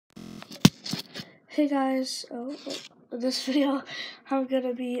Hey guys, in this video I'm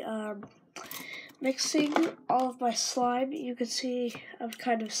gonna be mixing all of my slime. You can see I'm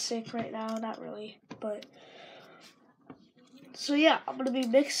kind of sick right now, not really, but so yeah, I'm gonna be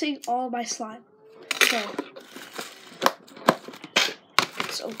mixing all of my slime. So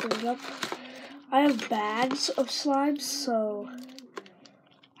let's open it up. I have bags of slime, so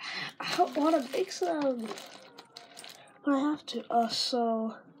I don't want to mix them, but I have to.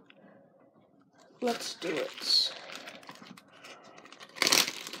 So let's do it.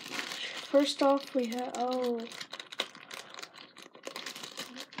 First off, we have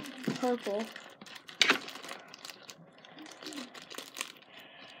purple.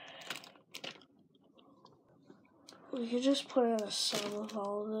 We can just put in a sum of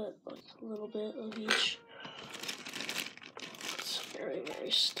all of it, like a little bit of each. It's very, very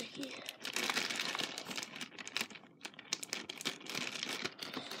sticky.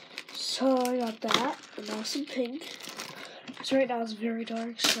 So I got that, and now some pink. Because right now it's very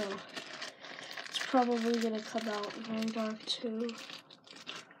dark, so it's probably gonna come out very dark too.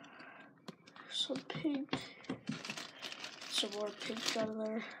 Some pink. Some more pink out of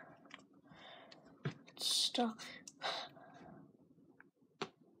there. It's stuck.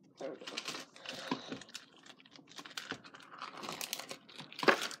 There we go.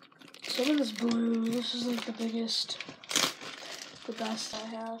 Some of this blue, this is like the biggest, the best I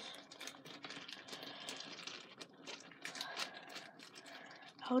have.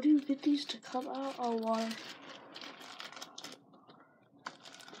 How do you get these to come out? Oh, water.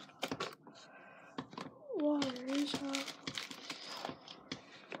 Water is out.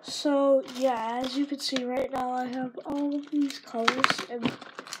 So yeah, as you can see right now, I have all of these colors, and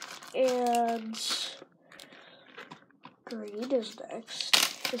green is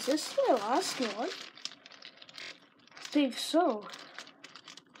next. Is this my last one? I think so.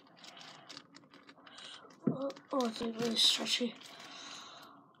 Oh, it's like really stretchy.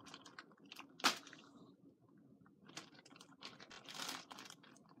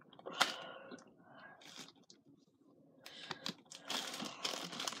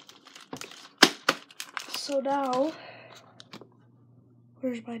 So now,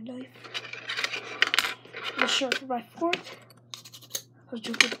 where's my knife? I'm gonna sharpen my fork. I was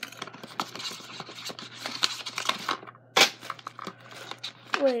joking.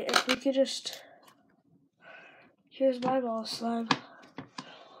 Wait, if we could just... Here's my ball of slime.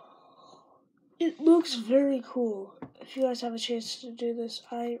 It looks very cool. If you guys have a chance to do this,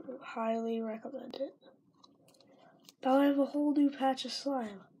 I highly recommend it. Now I have a whole new patch of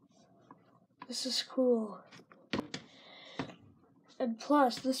slime. This is cool. And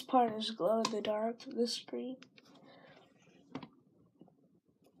plus, this part is glow in the dark. This green.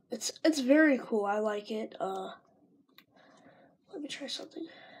 It's very cool. I like it. Let me try something.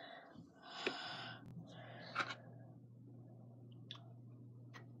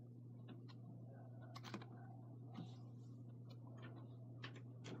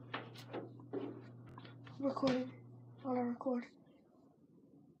 I'm recording. I want to record.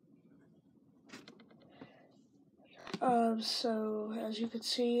 So as you can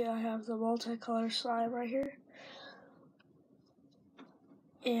see, I have the multicolor slime right here.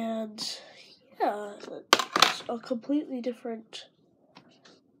 And yeah, it's a completely different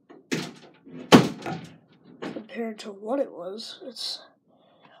compared to what it was.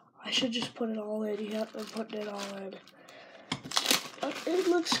 I should just put it all in. Yep, I'm putting it all in. It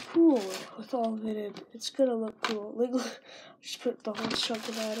looks cool with all of it in. It's gonna look cool. Just put the whole chunk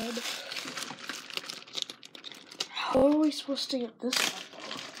of that in. How are we supposed to get this one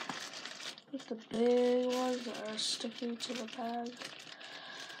though? With the big ones that are sticking to the bag.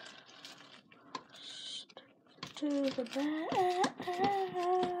 To the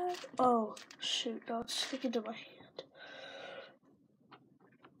bag. Oh shoot, no, it's sticking to my hand.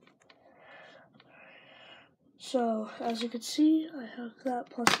 So as you can see, I have that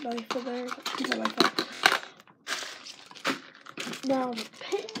plus knife in there. Keep my knife out. Now the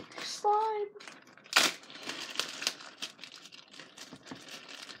pink slime.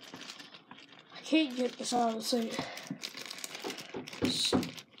 I can't get this out of the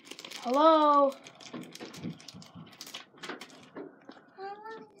hello?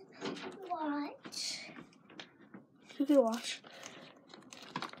 Watch. You can watch.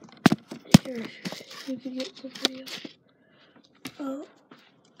 Here, you can get the video.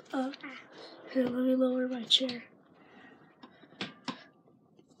 Here, let me lower my chair.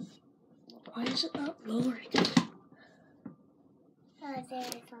 Why is it not lowering? Oh, there I saw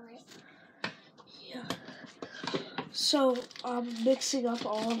it. Yeah. So, I'm mixing up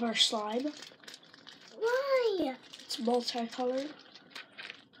all of our slime. Why? It's multicolored.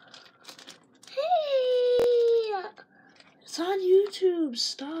 Hey! on YouTube.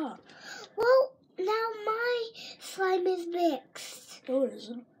 Stop. Well, now my slime is mixed. No, it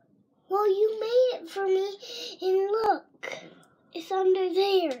isn't. Well, you made it for me, and look, it's under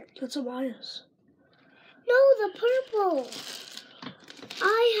there. That's Amaya's. No, the purple.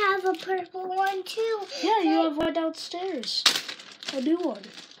 I have a purple one too. Yeah, you have one downstairs. A new one.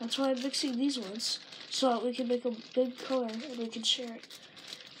 That's why I'm mixing these ones. So that we can make a big color and we can share it.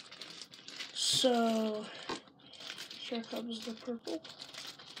 So, here comes the purple.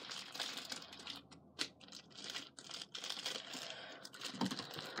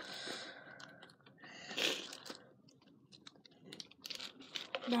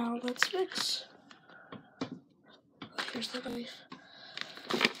 Now let's mix. Here's the knife.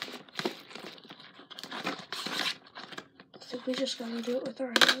 I think we just gotta do it with our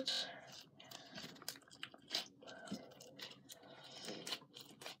hands.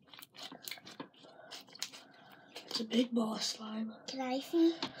 It's a big ball of slime. Can I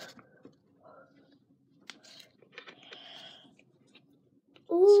see?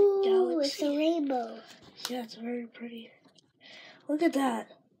 Ooh, it's a rainbow. Yeah, it's very pretty. Look at that.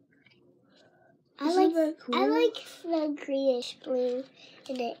 Isn't that cool? I like the greenish blue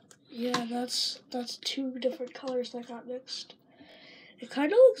in it. Yeah, that's two different colors that got mixed. It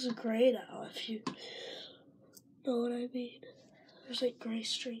kind of looks gray now, if you know what I mean. There's like gray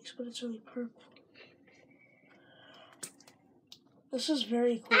streaks, but it's really purple. This is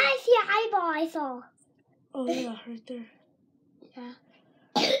very cool. I see an eyeball I saw. Oh yeah, right there. Yeah.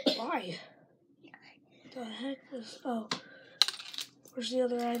 Why? The heck is... Oh. Where's the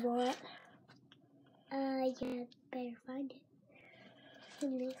other eyeball at? Yeah, better find it.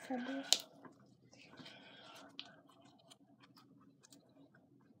 In there somewhere.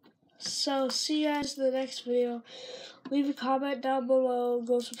 So, see you guys in the next video. Leave a comment down below.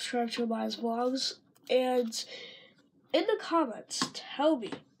 Go subscribe to Amaya's vlogs. And in the comments, tell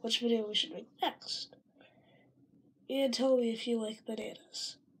me which video we should make next. And tell me if you like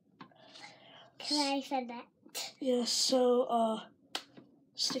bananas. Can I say that? Yeah, so,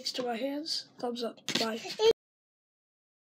 sticks to my hands. Thumbs up. Bye.